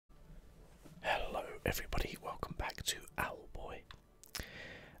everybody, welcome back to Owlboy.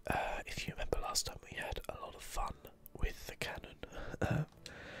 If you remember last time we had a lot of fun with the cannon.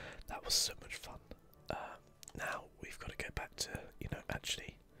 That was so much fun. Now we've got to get back to,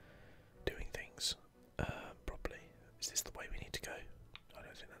 actually doing things properly. Is this the way we need to go? I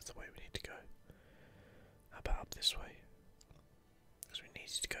don't think that's the way we need to go. How about up this way? Because we need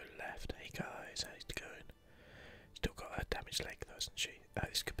to go left. Hey guys, how's it going? Still got a damaged leg though, hasn't she?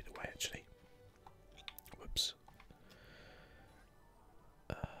 This could be the way actually. Whoops.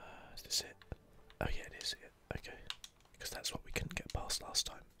 Is this it? Oh yeah, it is it. Okay. Because that's what we couldn't get past last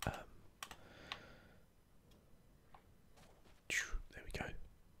time. There we go.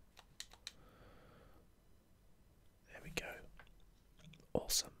 There we go.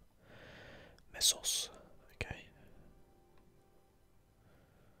 Awesome. Mesos. Okay.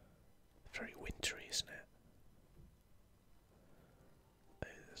 Very wintry, isn't it?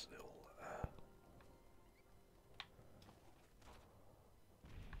 There's a little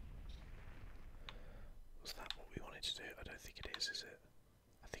was that what we wanted to do? I don't think it is it?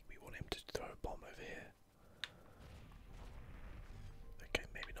 I think we want him to throw a bomb over here. Okay,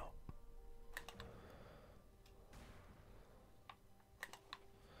 maybe not.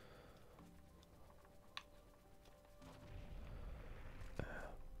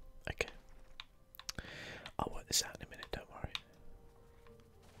 Okay. I'll work this out in a minute, don't worry.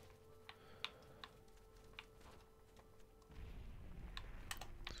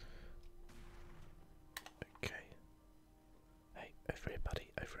 Okay. Hey, over here, buddy,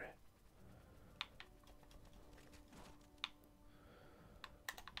 over here.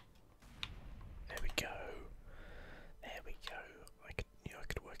 There we go. There we go. Knew I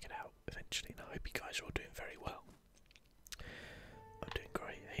could work it out eventually, and I hope you guys are all doing very well. I'm doing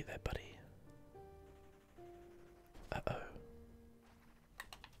great. Hey there, buddy. Uh-oh.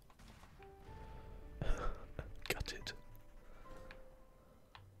 Got it.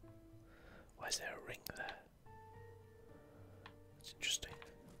 Why is there a ring there? That's interesting.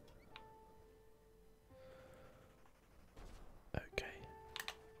 Okay.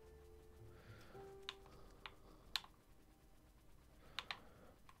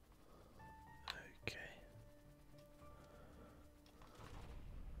 Okay.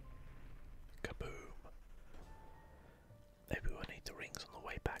 Kaboom. Maybe we'll need the rings on the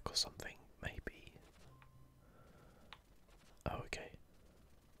way back or something. Maybe. Oh, okay.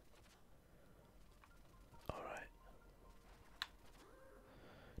 Alright.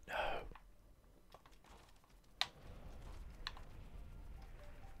 No.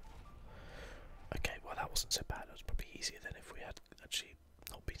 Okay, well that wasn't so bad. It was probably easier than if we had actually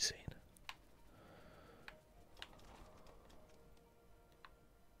not been seen.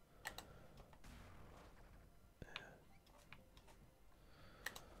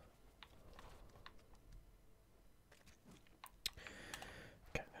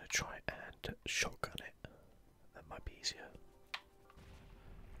 Okay, I'm going to try and shotgun it. That might be easier.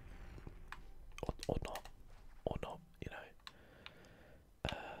 Or not,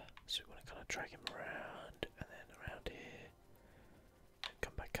 so we want to kind of drag him around, and then around here, and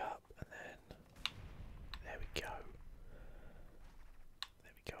come back up, and then, there we go.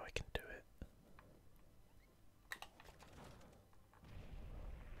 There we go, I can do it.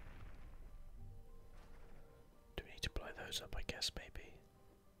 Do we need to blow those up, I guess, maybe?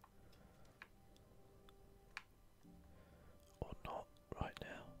 Or not right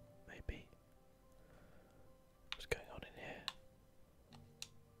now, maybe. What's going on in here?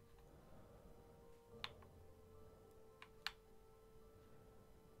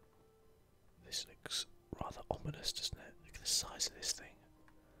 This looks rather ominous, doesn't it? Look at the size of this thing.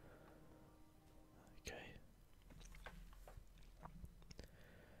 Okay.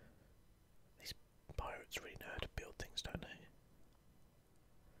 These pirates really know how to build things, don't they?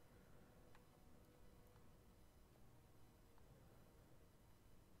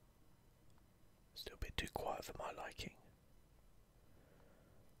 Still a bit too quiet for my liking.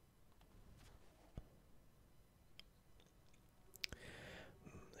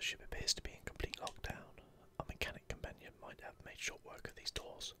 The ship appears to be in complete lockdown. Our mechanic companion might have made short work of these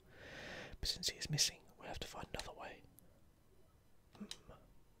doors, but since he is missing, we'll have to find another way.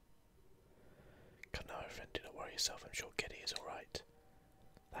 Come now, friend, do not worry yourself. I'm sure Getty is alright.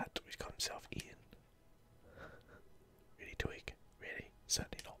 That which got himself eaten. Really, Twig? Really?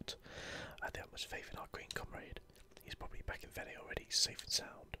 Certainly not. I have the utmost faith in our green comrade. He's probably back in Vellie already, safe and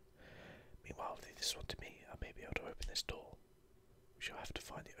sound. Meanwhile, leave this one to me. I may be able to open this door. We shall have to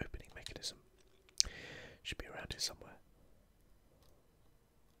find the opening mechanism. Should be around here somewhere.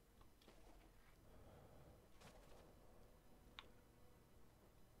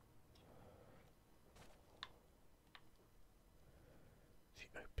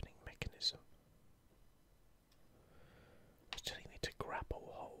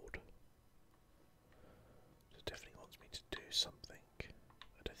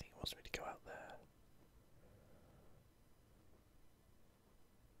 wants me to go out there.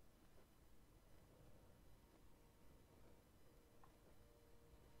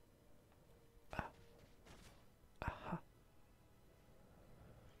 Ah. Aha.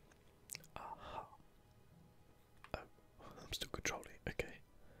 Aha. Oh, I'm still controlling. Okay.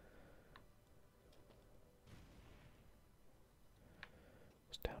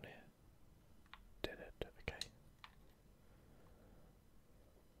 What's down here? Dead end. Okay.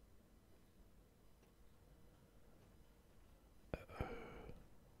 Uh-oh.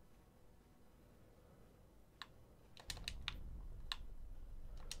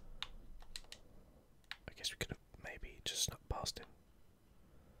 I guess we could have maybe just snuck past him.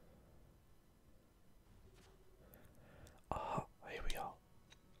 Ah, here we are.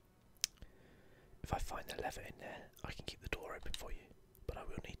 If I find the lever in there, I can keep the door open for you, but I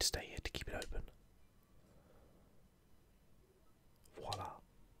will need to stay here to keep it open. Voila.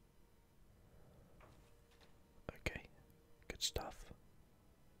 Okay, good stuff.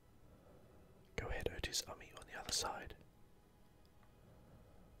 Go ahead, Otis, I'll meet you on the other side.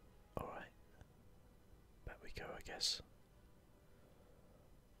 Alright. Back we go, I guess.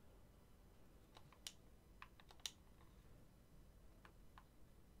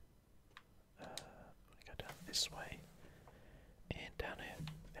 I'm gonna go down this way. And down here.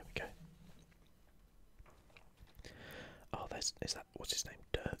 There we go. Oh, is that, what's his name?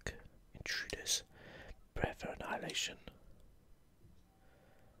 Dirk? Intruders. Prayer for annihilation.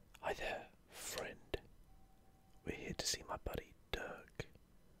 Hi there, friend. We're here to see my buddy, Dirk.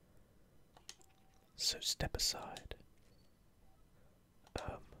 So step aside.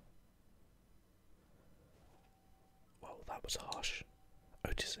 Well, that was harsh.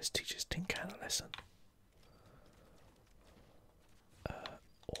 Otis, let's teach his tin can a lesson.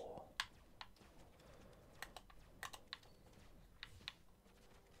 Or...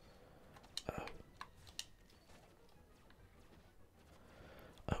 Oh.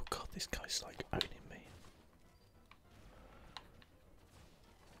 Oh god, this guy's like owning me.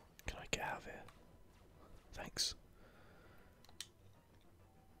 Can I get out of here? Thanks.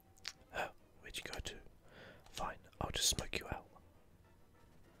 Oh, where'd you go to? Fine, I'll just smoke you out.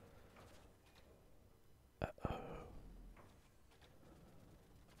 Uh-oh.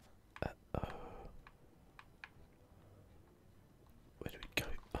 Uh-oh. Where do we go?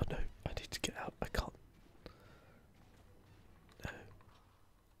 Oh no, I need to get out. I can't.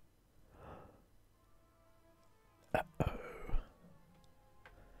 No. Uh-oh.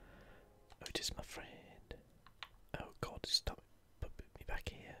 Otis, my friend. Oh god, stop. Put me back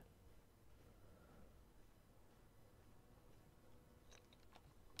here.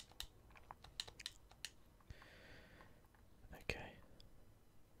 Okay.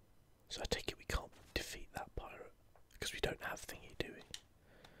 So I take it we can't defeat that pirate because we don't have thingy, do we?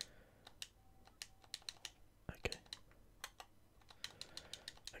 Okay.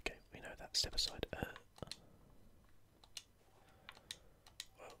 Okay, we know that. Step aside.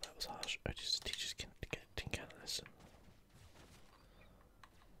 Well, that was harsh. I just teachers can get tin can lesson.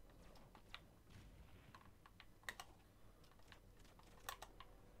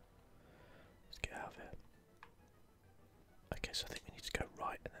 Let's get out of here. Okay, so I think we need to go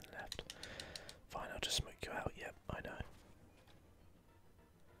right and then left. Fine, I'll just smoke you out. Yep, I know.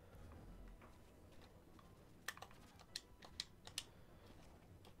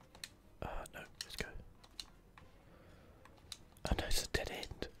 No, let's go. Oh no, it's a dead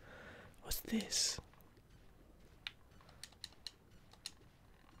end. What's this?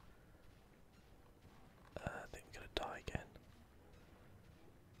 I think we're gonna die again.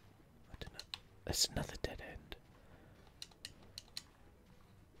 I don't know. There's another dead end.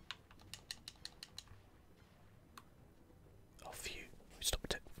 Oh, phew. We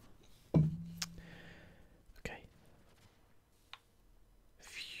stopped it. Okay.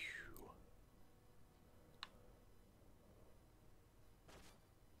 Phew.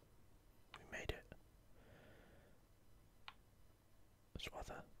 We made it. It's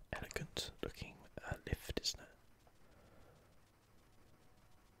rather elegant looking lift, isn't it?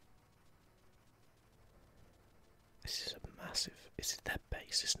 This is a massive. Is it their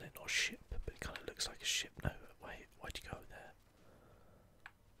base, isn't it? Not a ship, but it kind of looks like a ship. No, wait, why'd you go there?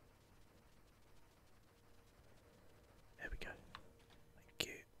 There we go. Thank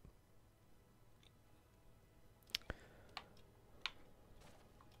you.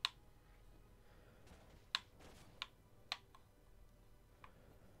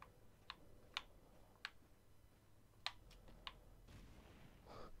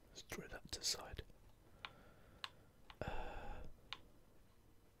 Let's throw that to the side.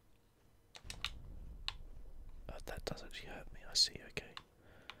 That does actually hurt me, I see, okay.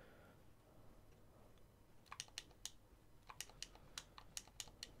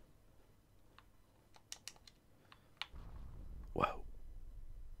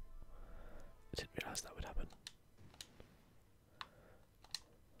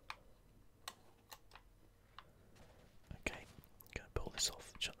 this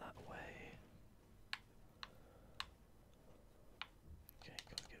off, shut that away. Okay,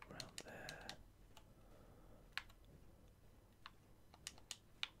 gotta get around there.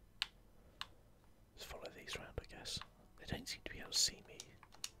 Just follow these round, I guess. They don't seem to be able to see me.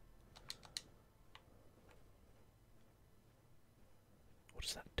 What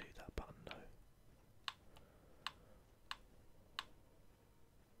does that do, that button? No.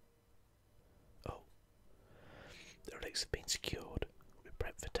 Oh. The relics have been secured. We're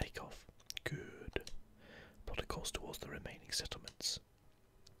prepped for takeoff. Good. Plot a course towards the remaining settlements.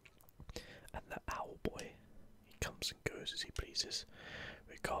 And the Owlboy. He comes and goes as he pleases.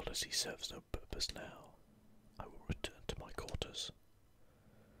 Regardless, he serves no purpose now. I will return to my quarters.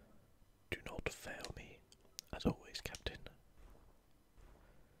 Do not fail me, as always, Captain.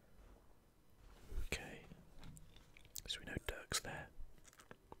 Okay. So we know Dirk's there.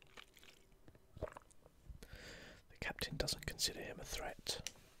 The captain doesn't consider him a threat.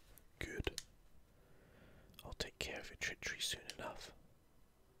 Good. I'll take care of your treachery soon enough.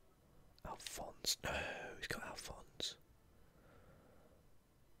 Alphonse. No, he's got Alphonse.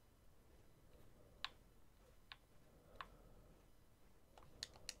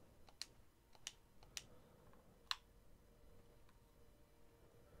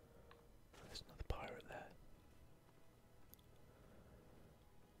 There's another pirate there.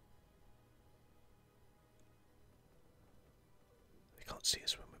 They can't see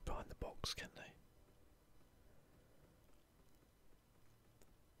us when we're behind the box, can they?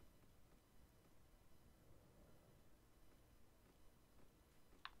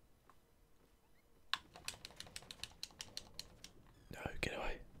 No, get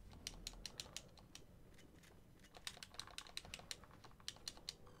away.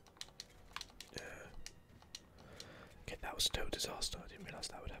 Okay, that was still a disaster. I didn't realise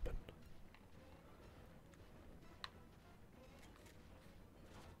that would happen.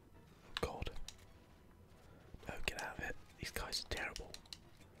 God. No, get out of it. These guys are terrible.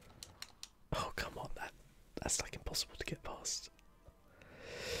 Oh, come on, that's like impossible to get past.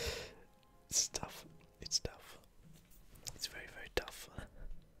 It's tough. It's tough. It's very, very tough.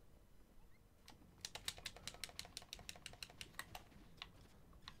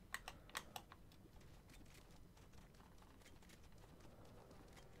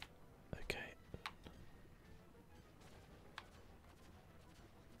 Okay.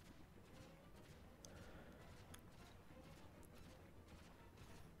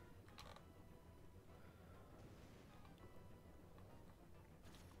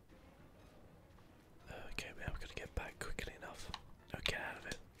 Okay, now we've got to get back quickly enough. No, get out of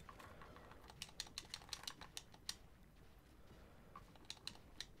it.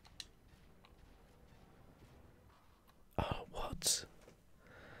 Oh, what?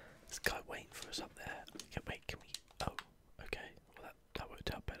 This guy waiting for us up there. Wait, can we? Oh, okay. Well, that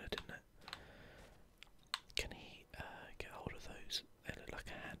worked out better, didn't it? Can he get hold of those? They look like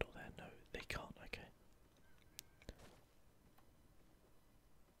a handle there. No, they can't. Okay.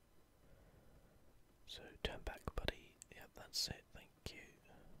 So turn back, buddy. Yep, that's it. Thank you.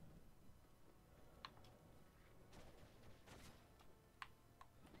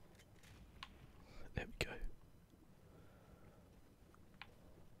 There we go.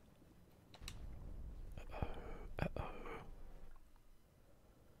 Uh-oh.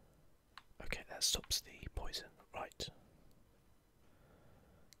 Okay, that stops the poison. Right.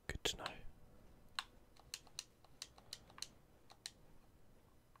 Good to know.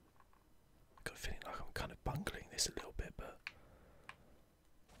 I've got a feeling like I'm kind of bungling this a little bit, but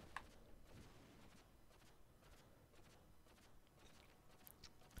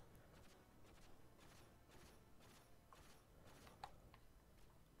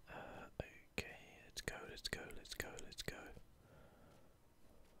okay, let's go.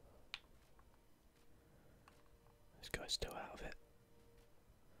 This guy's still out of it.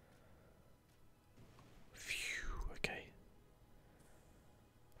 Phew, okay.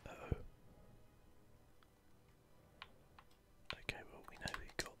 Uh-oh. Okay, well, we know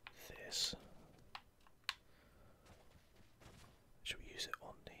we've got this. Should we use it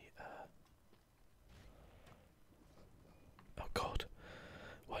on the, oh god,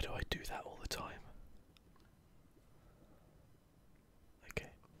 why do I do that all the time? Okay.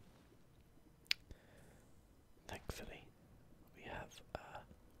 Thankfully, we have,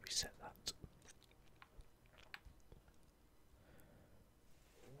 reset that.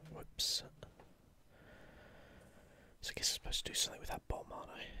 Whoops. So I guess I'm supposed to do something with that bomb, aren't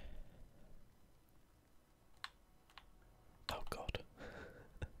I? Oh god.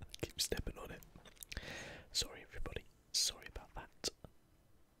 Keep stepping on it. Sorry everybody. Sorry about that.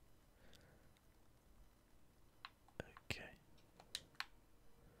 Okay.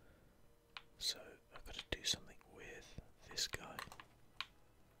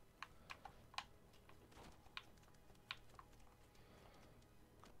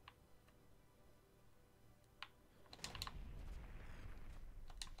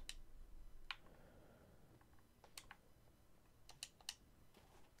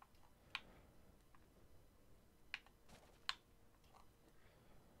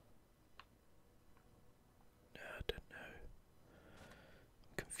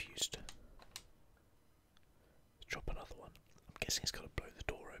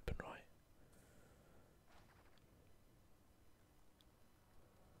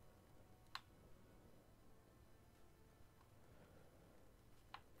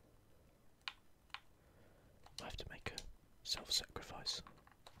 Self-sacrifice.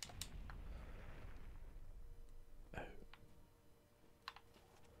 Oh.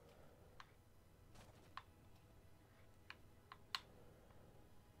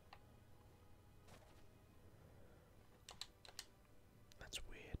 That's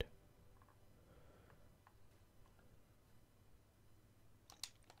weird.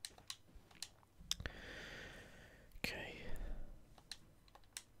 Okay.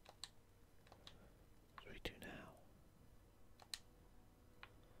 What do we do now?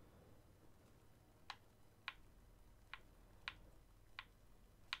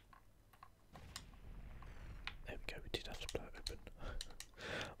 There we go, we did have to blow it open.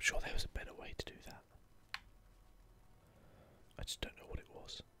 I'm sure there was a better way to do that. I just don't know what it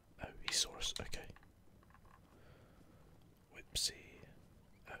was. Oh, he saw us, okay. Whoopsie.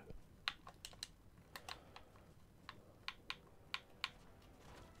 Oh.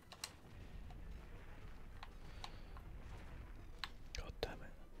 God damn it.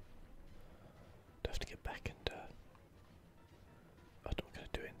 Do I have to get back and I'm not going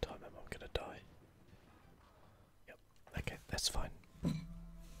to do it in time, I'm going to die. Yep, okay, that's fine.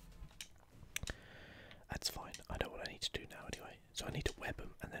 That's fine, I know what I need to do now anyway. So I need to web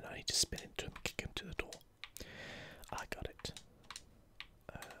him and then I need to spin into him, kick him to the door. I got it.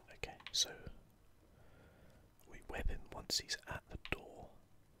 Okay, so we web him once he's at the door.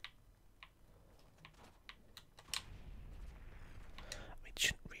 I mean,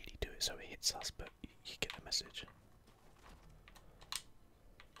 shouldn't really do it so he hits us, but you get the message.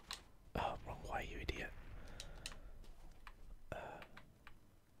 Oh, wrong way, you idiot.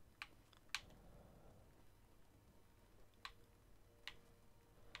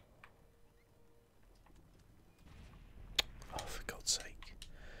 Oh, for God's sake.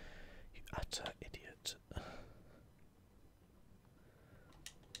 You utter idiot.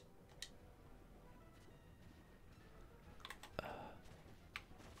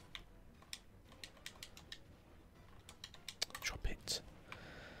 Drop it.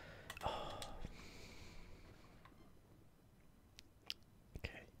 Oh.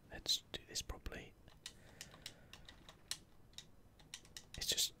 Okay, let's do this properly.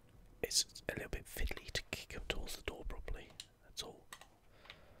 It's a little bit fiddly to kick him towards the door properly. That's all.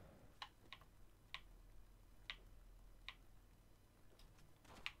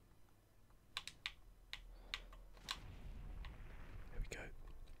 There we go.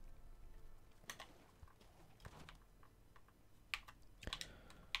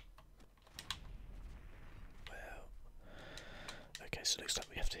 Well, okay, so it looks like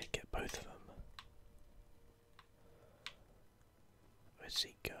we have to get both of them. Where's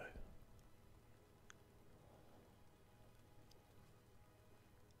he go?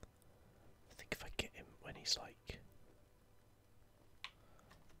 I think if I get him when he's like...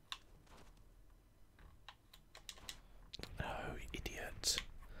 Oh, idiot.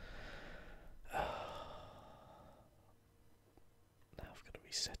 Now I've got to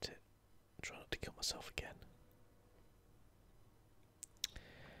reset it. Try not to kill myself again.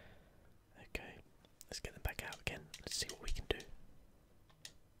 Okay, let's get them back out again. Let's see what we can do.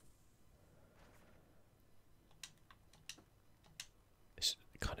 It's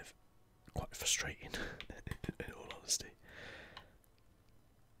kind of quite frustrating, in all honesty.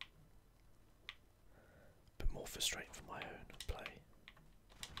 But more frustrating for my own play.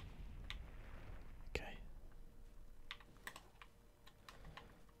 Okay.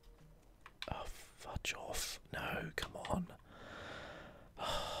 Oh, fudge off. No, come on.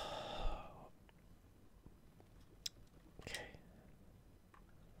 Okay.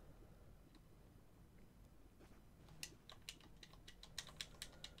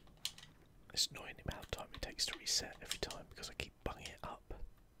 It's annoying the amount of time it takes to reset every time because I keep bunging it up.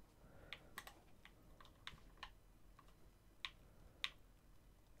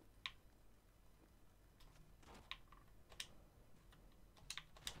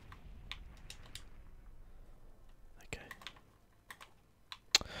 Okay.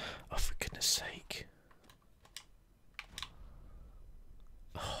 Oh, for goodness sake.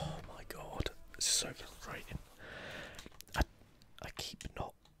 Oh my god, this is so frustrating. I keep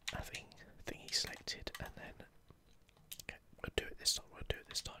not having thingy selected and then... Okay, we'll do it this time, we'll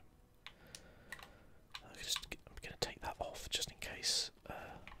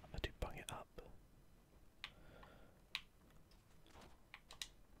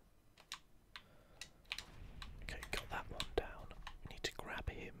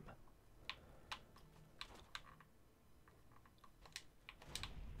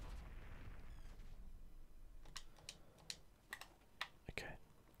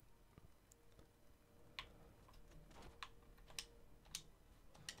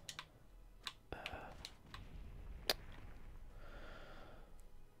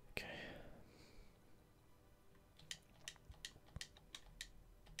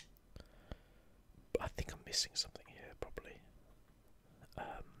missing something here, probably.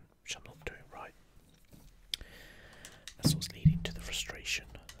 Which I'm not doing right. That's what's leading to the frustration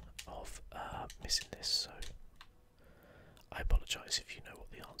of missing this, so I apologise if you know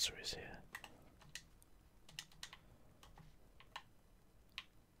what the answer is here.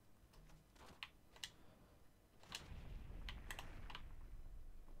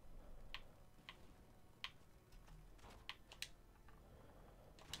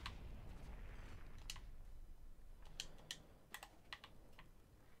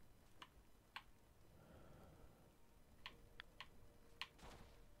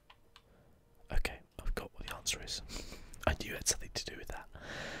 Okay, I've got what the answer is. I knew it had something to do with that.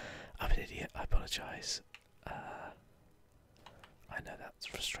 I'm an idiot, I apologise. I know that's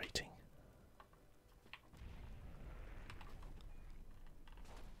frustrating.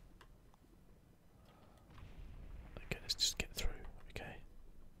 Okay, let's just get through, okay?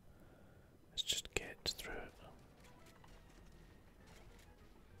 Let's just get through it.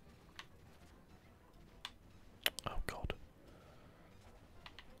 Oh god.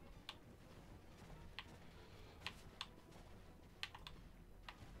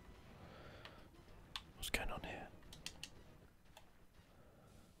 What's going on here?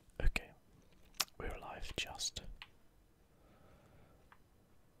 Okay, we're alive just.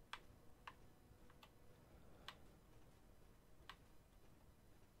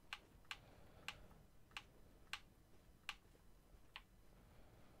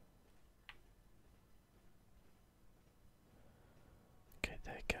 Okay,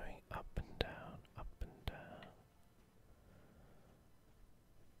 they're going up and down, up and down.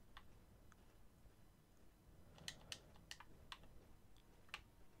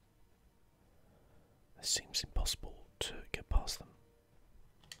 It seems impossible to get past them.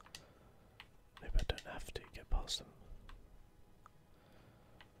 Maybe I don't have to get past them.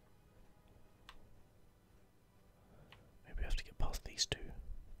 Maybe I have to get past these two.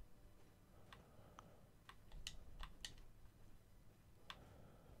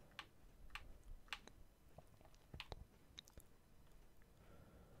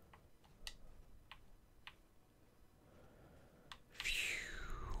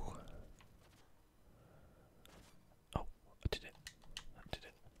 Phew. Oh, I did it. I did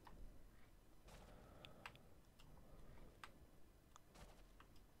it.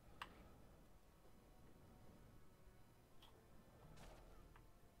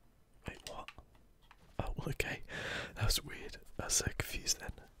 Wait, what? Oh, okay. That was weird. I was so confused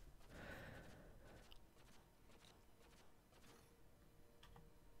then.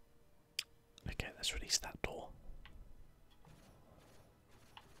 Okay, let's release that door.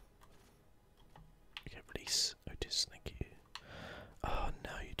 Okay, release Otis, thank you. Oh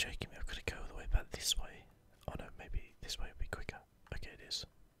no, you're joking me. I've got to go all the way back this way. Oh no, maybe this way would be quicker. Okay, it is.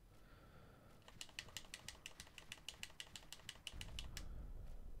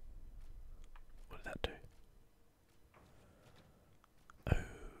 What did that do?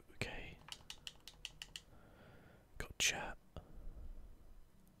 Okay. Gotcha.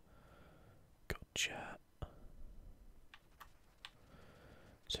 Gotcha.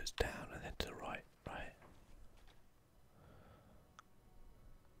 So it's down and then to the right, right?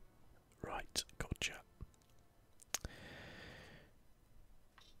 Right, gotcha.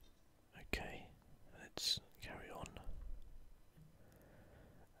 Okay, let's carry on.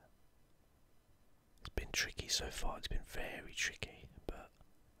 It's been tricky so far, it's been very tricky, but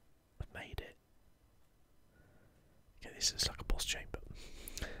I've made it. Okay, this is like a boss chamber.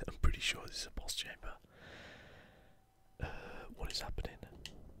 I'm pretty sure this is a boss chamber. What is happening?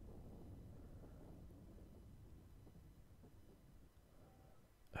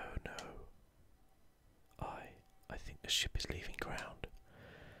 Oh no. I think the ship is leaving ground.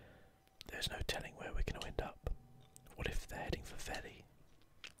 There's no telling where we're going to end up. What if they're heading for Vellie?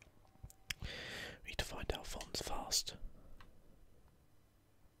 We need to find out Fon's fast.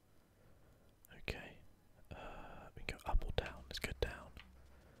 Okay. We can go up or down. Let's go down.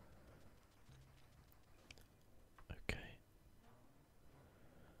 Okay.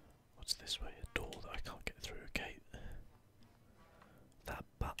 What's this way? A door that I can't get through. Okay. That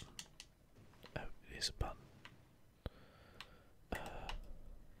button. Oh, it is a button.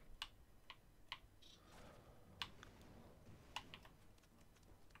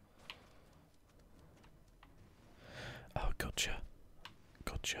 Oh, gotcha.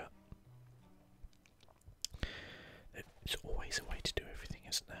 Gotcha. There's always a way to do everything,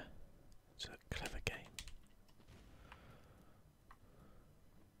 isn't there? It's a clever game.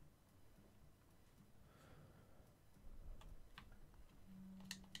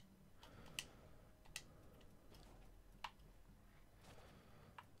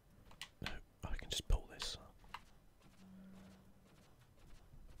 No, I can just pull this.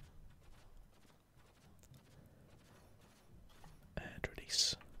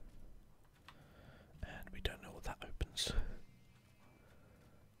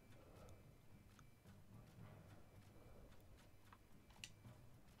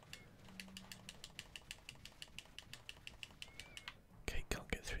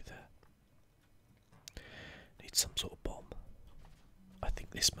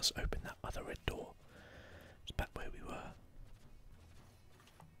 this must open that other red door. It's back where we were.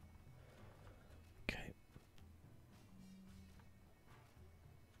 Okay.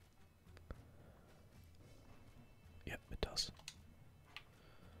 Yep, it does.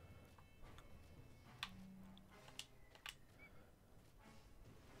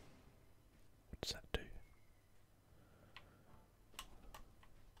 What does that do?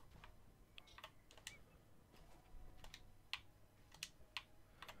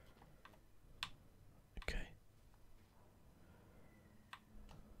 Okay.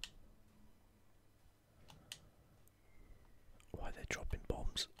 Why are they dropping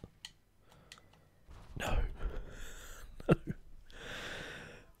bombs? No. No.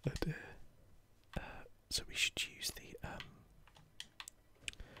 Oh dear. So we should use the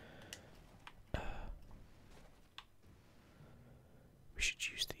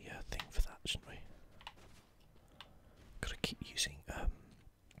thing for that, shouldn't we? Gotta keep using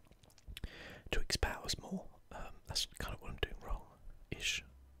Twig's powers more. That's kind of what I'm doing wrong-ish.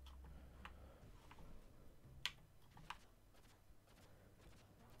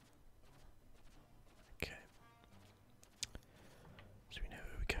 Okay. So we know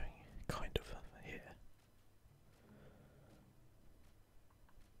where we're going, kind of here.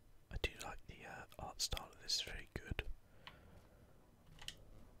 I do like the art style of this, very good.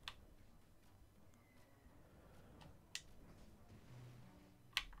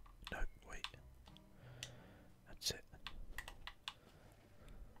 No, wait. That's it.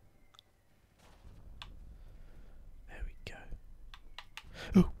 There we go.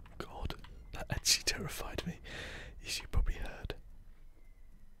 Oh God, that actually terrified me, as you probably heard.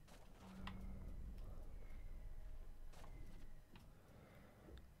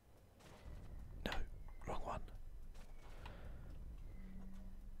 No, wrong one.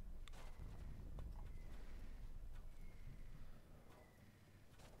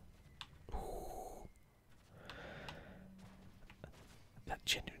 Ooh. That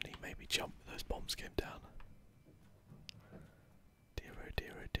genuinely made me jump when those bombs came down. Dear oh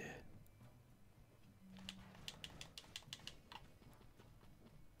dear oh dear.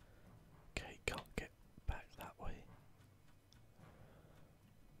 Okay, can't get back that way.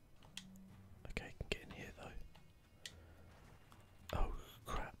 Okay, can get in here though. Oh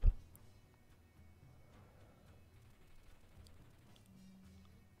crap.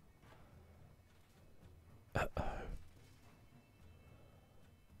 Uh-oh.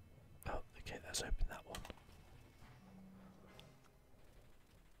 Oh, okay, let's open that one.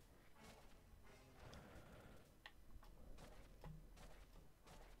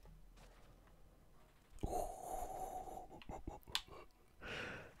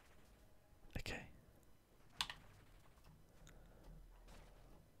 Okay.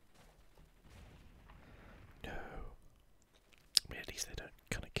 No. I mean, at least they don't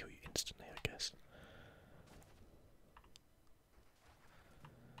kind of kill you instantly, I guess.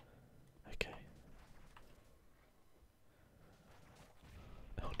 Okay.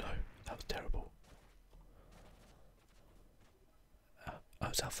 Oh no, that was terrible. Oh,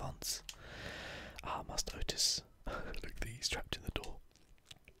 it's Alphonse. Ah, Master Otis. Look, he's trapped in the door.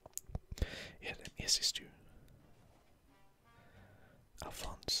 Yeah, let me assist you.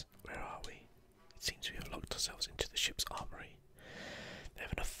 Alphonse, where are we? It seems we have locked ourselves into the ship's armory. They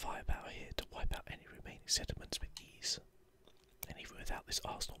have enough firepower here to wipe out any remaining settlements with ease. And even without this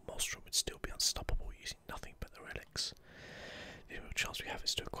arsenal, Maelstrom would still be unstoppable using nothing but the relics. The only real chance we have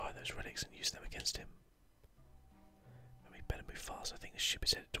is to acquire those relics and use them against him. And we better move fast. I think the ship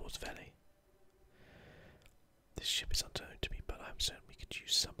is headed towards Vellie. This ship is unknown to me, but I'm certain we could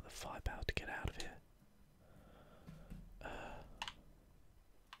use some of the firepower to get out of here.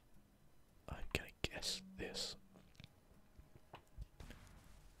 I'm gonna guess this.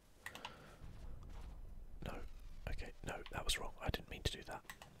 No. Okay, no, that was wrong. I didn't mean to do that.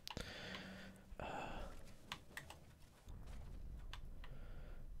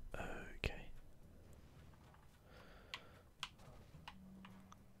 Okay.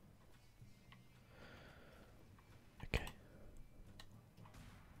 Okay.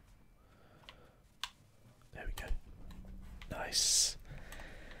 There we go. Nice.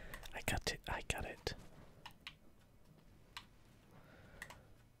 I got it, I got it.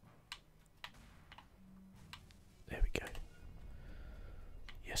 There we go.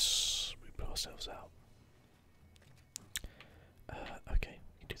 Yes, we put ourselves out. Okay,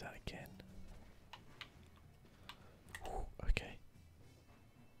 we can do that again. Ooh, okay.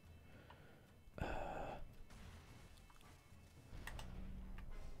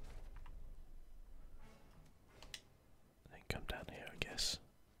 Then come down here, I guess.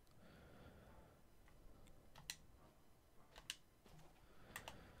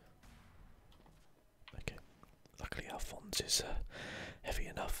 Alphonse is heavy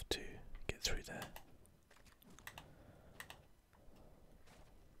enough to get through there.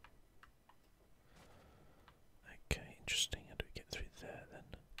 Okay, interesting. How do we get through there then?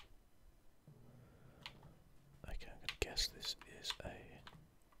 Okay, I'm gonna guess this is a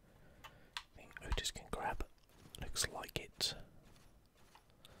thing Otis can grab. Looks like it.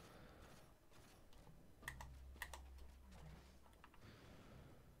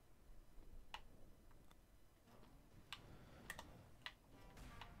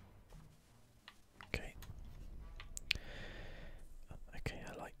 Okay. Okay,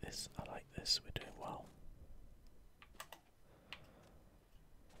 I like this. I like this. We're doing well.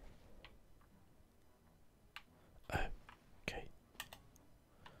 Oh, okay.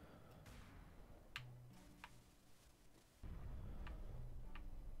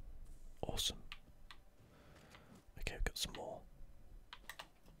 Awesome. Okay, we've got some more.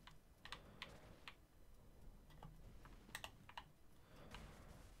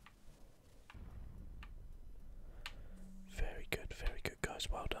 Very good guys,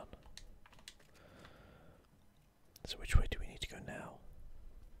 well done. So which way do we need to go now?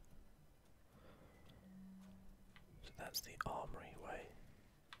 So that's the armory way.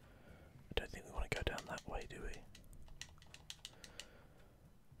 I don't think we want to go down that way, do we?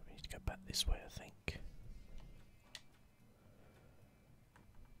 We need to go back this way, I think.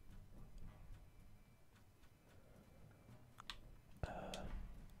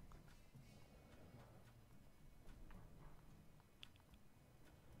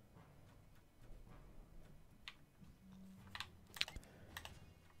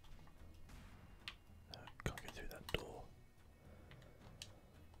 Can't go through that door.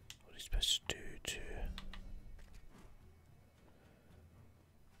 What are you supposed to do to...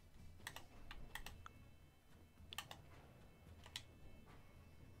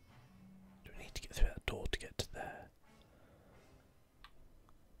 Do we need to get through that door to get to there?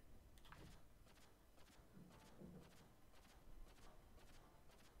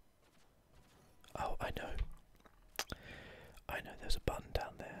 Oh, I know. I know there's a button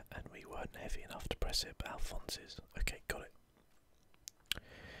down there and we weren't heavy enough to press it, but Alphonse is. Okay, got it.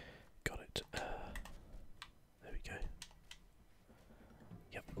 Got it. There we go.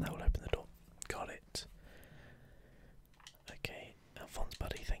 Yep, that will open the door. Got it. Okay, Alphonse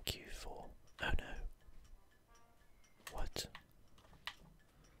buddy, thank you for... Oh no. What?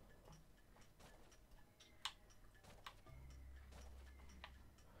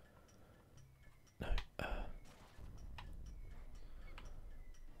 No,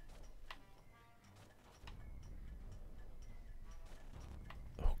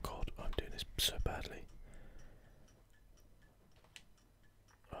 oh god, I'm doing this so badly.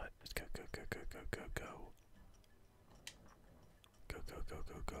 Right, let's go, go, go, go, go, go, go. Go, go, go,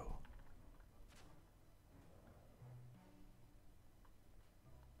 go, go.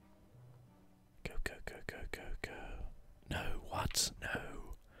 Go, go, go, go, go, go. No, what? No.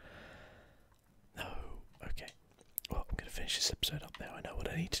 No. Okay. Well, I'm going to finish this episode up there. I know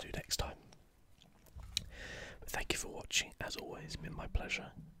what I need to do next time. But thank you for watching. As always, it's been my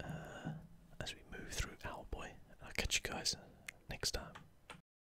pleasure as we move through Owlboy. I'll catch you guys next time.